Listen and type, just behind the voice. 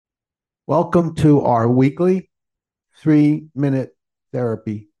Welcome to our weekly 3-minute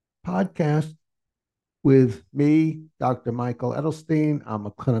therapy podcast with me, Dr. Michael Edelstein. I'm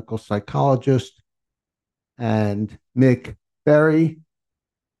a clinical psychologist, and Mick Berry,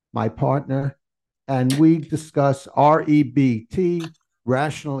 my partner, and we discuss REBT,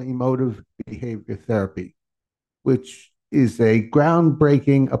 Rational Emotive Behavior Therapy, which is a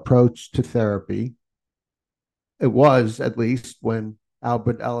groundbreaking approach to therapy. It was, at least, when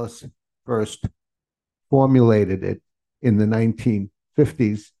Albert Ellis first formulated it in the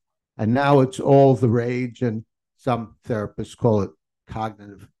 1950s. And now it's all the rage, and some therapists call it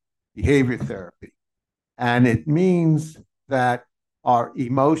cognitive behavior therapy. And it means that our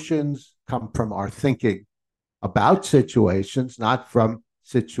emotions come from our thinking about situations, not from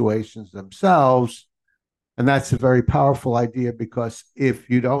situations themselves. And that's a very powerful idea, because if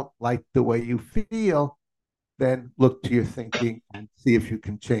you don't like the way you feel, then look to your thinking and see if you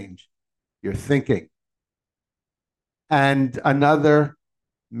can change your thinking. And another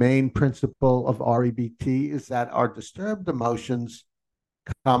main principle of REBT is that our disturbed emotions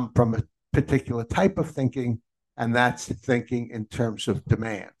come from a particular type of thinking, and that's thinking in terms of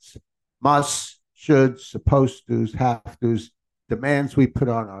demands. Must, should, supposed to's, have to's, demands we put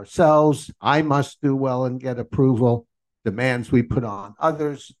on ourselves. I must do well and get approval. Demands we put on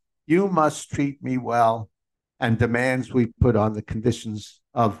others. You must treat me well. And demands we put on the conditions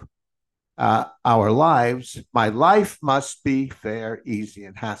of our lives. My life must be fair, easy,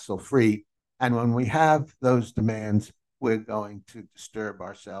 and hassle-free. And when we have those demands, we're going to disturb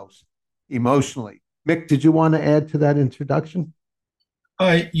ourselves emotionally. Mick, did you want to add to that introduction?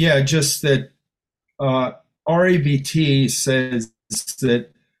 Yeah, just that REBT says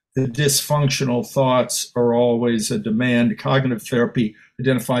that the dysfunctional thoughts are always a demand. Cognitive therapy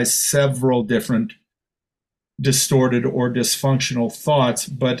identifies several different distorted or dysfunctional thoughts,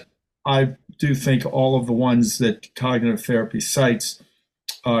 but I do think all of the ones that cognitive therapy cites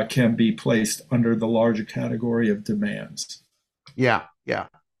can be placed under the larger category of demands. Yeah, yeah.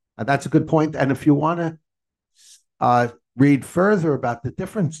 That's a good point. And if you want to read further about the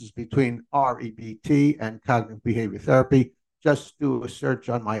differences between REBT and cognitive behavior therapy, just do a search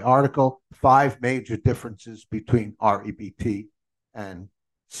on my article, 5 major differences between REBT and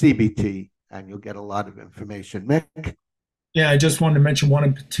CBT, and you'll get a lot of information. Mick? Yeah, I just wanted to mention one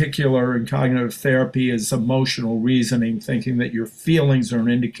in particular in cognitive therapy is emotional reasoning, thinking that your feelings are an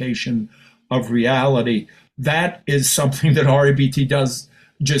indication of reality. That is something that REBT does,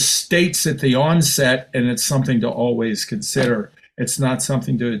 just states at the onset, and it's something to always consider. It's not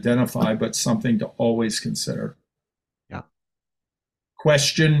something to identify, but something to always consider. Yeah.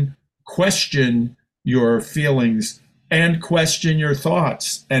 Question your feelings and question your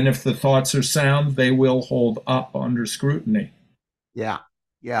thoughts. And if the thoughts are sound, they will hold up under scrutiny. Yeah,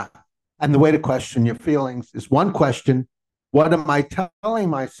 yeah. And the way to question your feelings is one question: what am I telling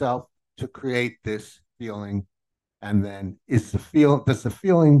myself to create this feeling? And then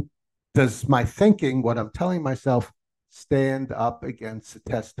does my thinking, what I'm telling myself, stand up against the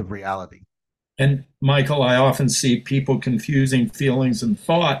test of reality? And Michael, I often see people confusing feelings and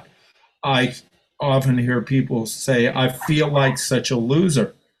thought. I often hear people say, I feel like such a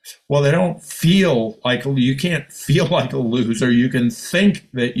loser. Well, they don't feel like, you can't feel like a loser. You can think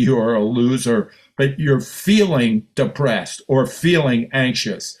that you are a loser, but you're feeling depressed or feeling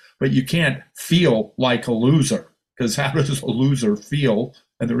anxious, but you can't feel like a loser, because how does a loser feel?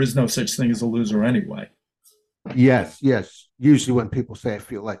 And there is no such thing as a loser anyway. Yes, yes. Usually when people say I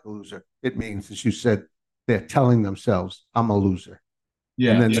feel like a loser, it means, as you said, they're telling themselves, I'm a loser. And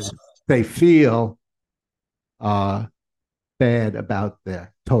Yeah. then they feel uh, bad about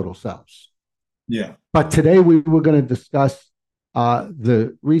their total selves. Yeah. But today we were going to discuss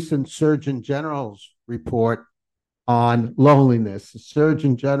the recent Surgeon General's report on loneliness. The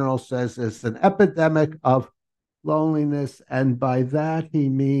Surgeon General says it's an epidemic of loneliness, and by that he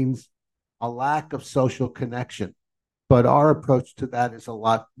means a lack of social connection. But our approach to that is a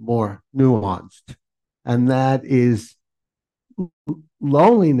lot more nuanced, and that is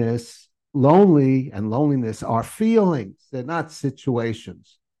loneliness. Lonely and loneliness are feelings, they're not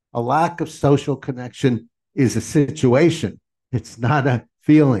situations. A lack of social connection is a situation, it's not a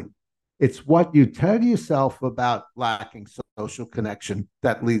feeling. It's what you tell yourself about lacking social connection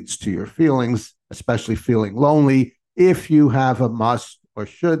that leads to your feelings, especially feeling lonely. If you have a must or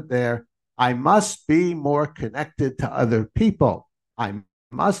should there, I must be more connected to other people. I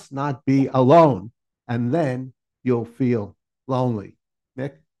must not be alone. And then you'll feel lonely.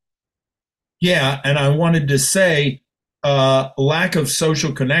 Nick? Yeah, and I wanted to say lack of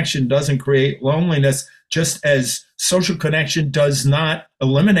social connection doesn't create loneliness, just as social connection does not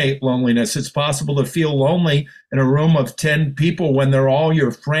eliminate loneliness. It's possible to feel lonely in a room of 10 people when they're all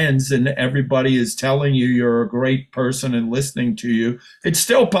your friends and everybody is telling you you're a great person and listening to you. It's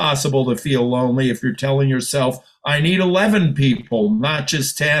still possible to feel lonely if you're telling yourself, I need 11 people, not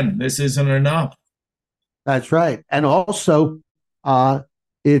just 10. This isn't enough. That's right. And also, uh,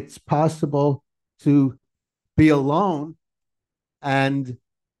 it's possible to be alone and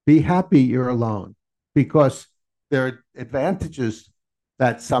be happy you're alone because there are advantages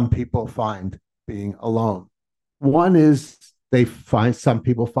that some people find being alone. One is some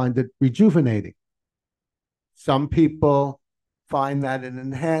people find it rejuvenating. Some people find that it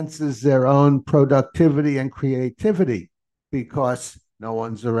enhances their own productivity and creativity because no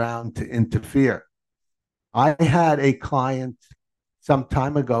one's around to interfere. I had a client some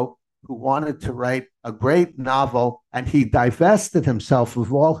time ago who wanted to write a great novel, and he divested himself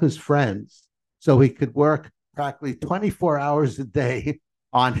of all his friends so he could work practically 24 hours a day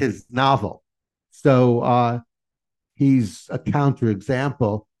on his novel. So he's a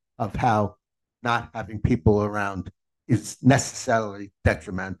counterexample of how not having people around is necessarily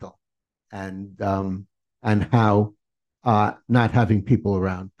detrimental, and how not having people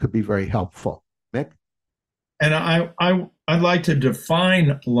around could be very helpful. Mick? And I'd like to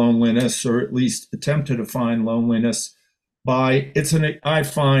define loneliness, or at least attempt to define loneliness by I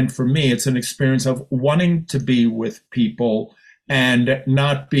find for me, it's an experience of wanting to be with people and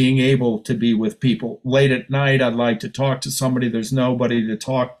not being able to be with people. Late at night, I'd like to talk to somebody. There's nobody to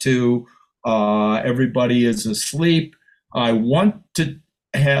talk to. Everybody is asleep. I want to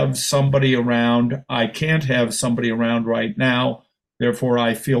have somebody around. I can't have somebody around right now. Therefore,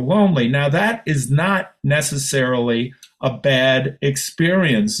 I feel lonely. Now, that is not necessarily a bad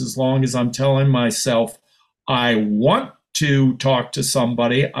experience as long as I'm telling myself, I want to talk to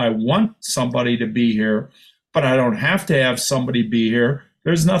somebody. I want somebody to be here, but I don't have to have somebody be here.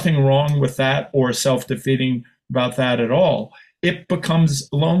 There's nothing wrong with that or self-defeating about that at all.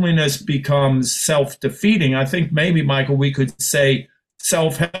 Loneliness becomes self-defeating. I think maybe, Michael, we could say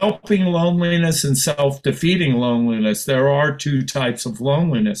self-helping loneliness and self-defeating loneliness. There are two types of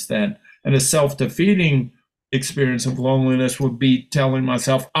loneliness then. And a self-defeating experience of loneliness would be telling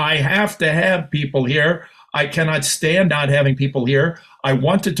myself, I have to have people here. I cannot stand not having people here. I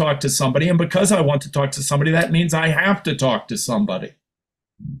want to talk to somebody. And because I want to talk to somebody, that means I have to talk to somebody.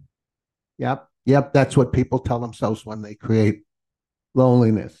 Yep. Yep. That's what people tell themselves when they create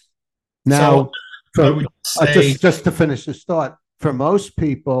loneliness. Now, so I would say, just to finish this thought, for most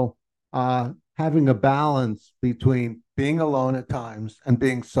people, having a balance between being alone at times and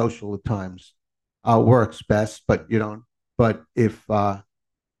being social at times works best. But you don't. But if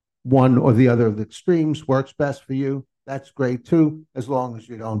one or the other of the extremes works best for you, that's great too, as long as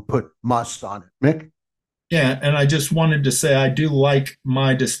you don't put must on it. Mick? Yeah, and I just wanted to say I do like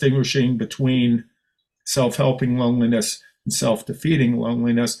my distinguishing between self-helping loneliness and self-defeating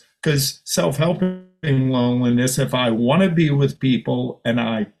loneliness, because self-helping loneliness, if I want to be with people and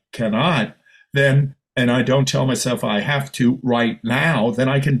I cannot, then, and I don't tell myself I have to right now, then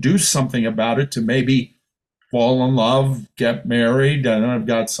I can do something about it to maybe fall in love, get married, and I've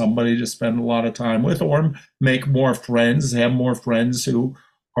got somebody to spend a lot of time with, or make more friends, have more friends who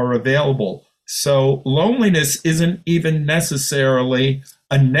are available. So loneliness isn't even necessarily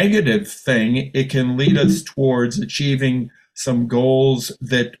a negative thing. It can lead us towards achieving some goals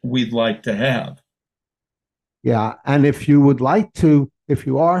that we'd like to have. Yeah. And if you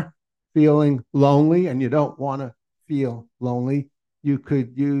are feeling lonely and you don't want to feel lonely, you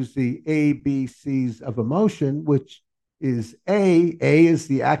could use the ABCs of emotion, which is A is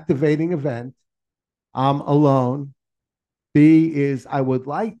the activating event. I'm alone. B is I would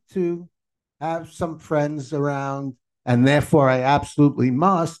like to have some friends around, and therefore I absolutely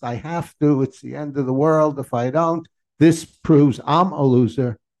must. I have to. It's the end of the world if I don't. This proves I'm a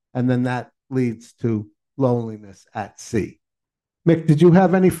loser. And then that leads to loneliness at C. Mick, did you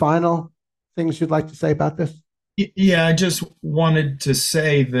have any final things you'd like to say about this? Yeah, I just wanted to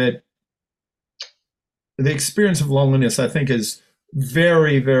say that the experience of loneliness, I think, is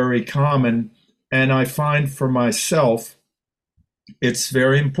very, very common. And I find for myself, it's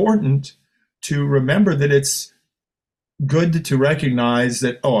very important to remember that it's good to recognize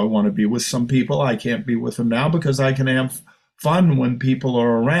that, oh, I want to be with some people. I can't be with them now because I can have fun when people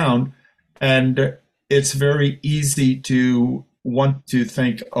are around. And it's very easy to want to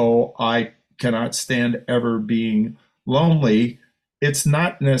think, oh, I cannot stand ever being lonely. It's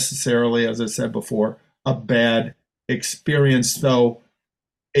not necessarily, as I said before, a bad experience, though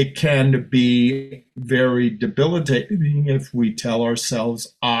it can be very debilitating if we tell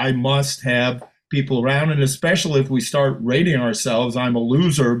ourselves, I must have people around. And especially if we start rating ourselves, I'm a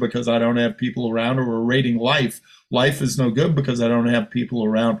loser because I don't have people around, or we're rating life. Life is no good because I don't have people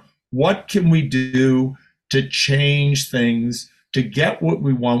around. What can we do to change things to get what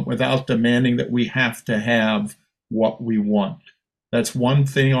we want without demanding that we have to have what we want? That's one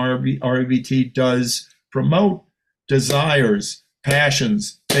thing REBT does promote: desires,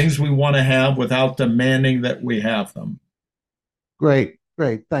 passions, things we want to have without demanding that we have them. Great,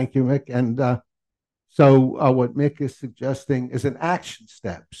 great. Thank you, Mick. And so what Mick is suggesting is an action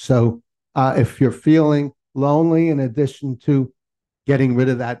step. So if you're feeling lonely, in addition to getting rid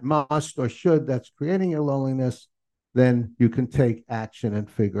of that must or should that's creating your loneliness, then you can take action and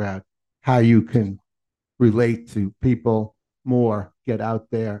figure out how you can relate to people more, get out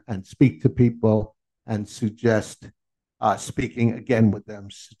there and speak to people, and suggest speaking again with them,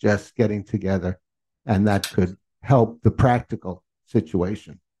 suggest getting together, and that could help the practical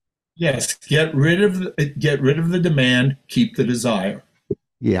situation. Yes, get rid of the demand, keep the desire.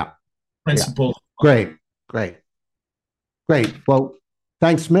 Yeah, yeah. Principle. Great, great, great. Well,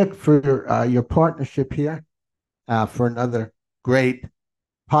 thanks, Mick, for your partnership here for another great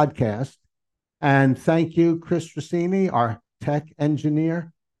podcast. And thank you, Chris Rossini, our tech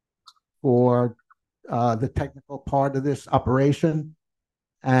engineer, for the technical part of this operation.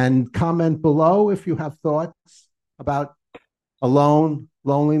 And comment below if you have thoughts about alone,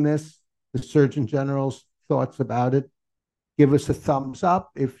 loneliness, the Surgeon General's thoughts about it. Give us a thumbs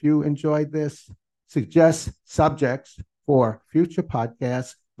up if you enjoyed this. Suggest subjects for future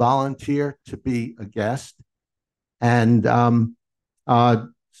podcasts. Volunteer to be a guest. And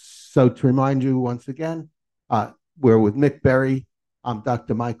so to remind you once again, we're with Mick Berry. I'm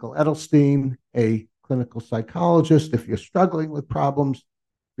Dr. Michael Edelstein, a clinical psychologist. If you're struggling with problems,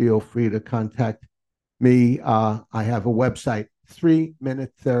 feel free to contact me. I have a website,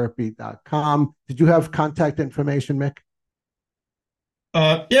 3minutetherapy.com. Did you have contact information, Mick?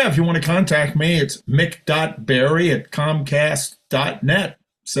 Yeah, if you want to contact me, it's mick.berry@comcast.net.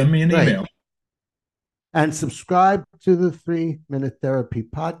 Send me an Great. email. And subscribe to the 3 Minute Therapy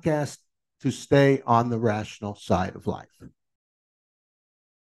podcast to stay on the rational side of life.